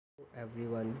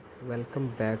Everyone, welcome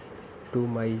back to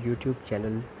my YouTube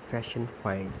channel Fashion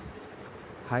Finds.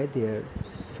 Hi there,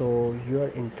 so you are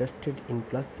interested in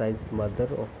plus size mother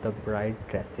of the bride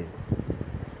dresses.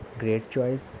 Great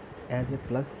choice. As a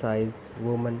plus size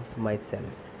woman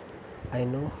myself, I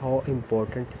know how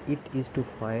important it is to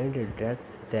find a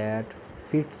dress that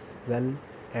fits well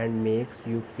and makes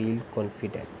you feel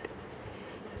confident.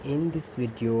 In this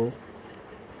video,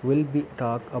 we'll be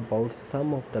talk about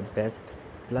some of the best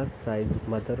plus size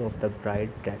mother of the bride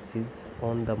dresses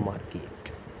on the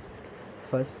market.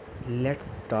 First,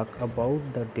 let's talk about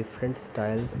the different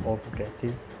styles of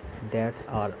dresses that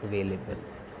are available.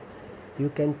 You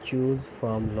can choose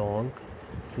from long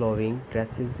flowing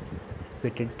dresses,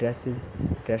 fitted dresses,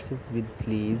 dresses with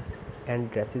sleeves,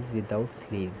 and dresses without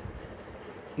sleeves.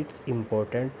 It's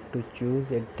important to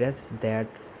choose a dress that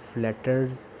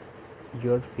flatters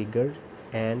your figure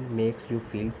and makes you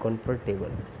feel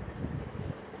comfortable.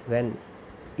 When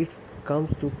it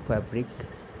comes to fabric,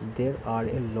 there are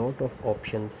a lot of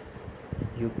options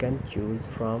you can choose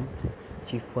from: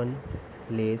 chiffon,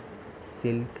 lace,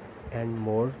 silk, and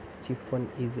more. Chiffon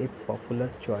is a popular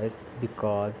choice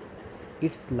because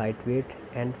it's lightweight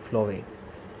and flowy,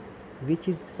 which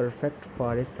is perfect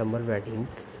for a summer wedding.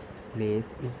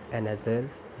 Lace is another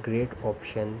great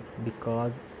option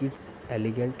because it's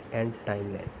elegant and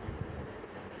timeless.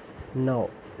 Now,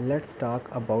 let's talk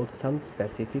about some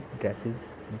specific dresses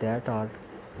that are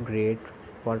great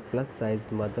for plus size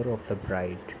mother of the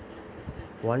bride.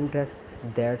 One dress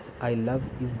that I love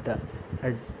is the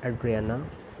Adriana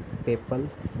Papal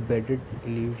beaded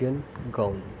illusion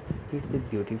gown. It's a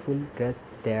beautiful dress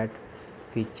that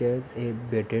features a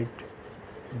beaded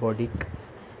bodice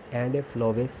and a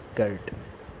flowy skirt.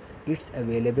 It's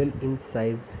available in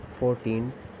size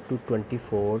 14 to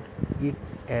 24 it,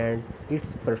 and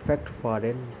it's perfect for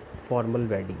a formal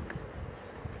wedding.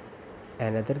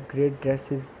 Another great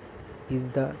is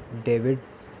the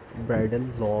David's bridal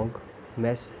long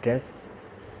mesh dress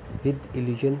with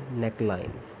illusion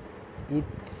neckline.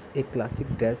 It's a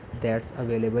classic dress that's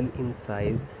available in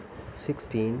size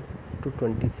 16 to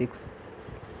 26.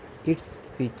 It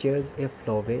features a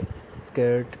flowy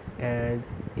skirt and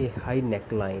a high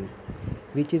neckline,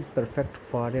 which is perfect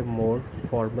for a more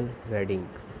formal wedding.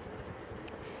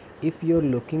 If you're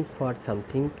looking for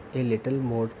something a little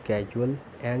more casual,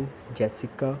 and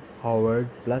Jessica Howard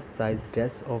plus size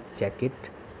dress of jacket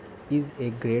is a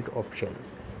great option.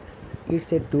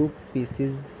 It's a two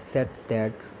pieces set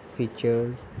that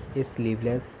features a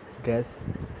sleeveless dress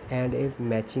and a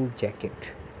matching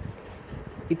jacket.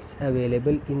 It's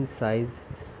available in size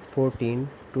 14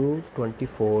 to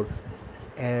 24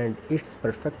 and it's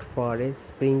perfect for a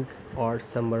spring or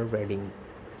summer wedding.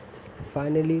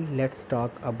 Finally, let's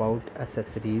talk about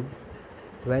accessories.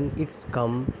 When it's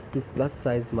come to plus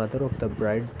size mother of the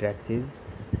bride dresses,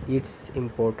 it's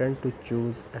important to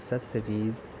choose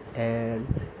accessories and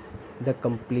the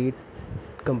complete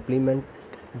complement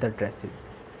the dresses.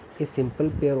 A simple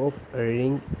pair of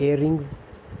earrings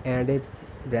and a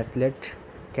bracelet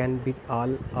can be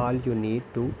all you need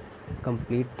to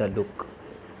complete the look.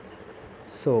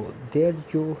 So there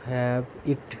you have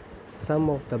it, some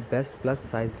of the best plus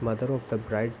size mother of the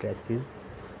bride dresses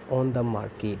on the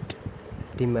market.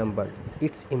 Remember,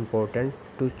 it's important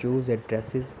to choose a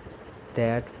dresses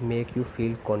that make you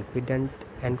feel confident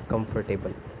and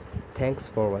comfortable. Thanks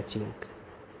for watching.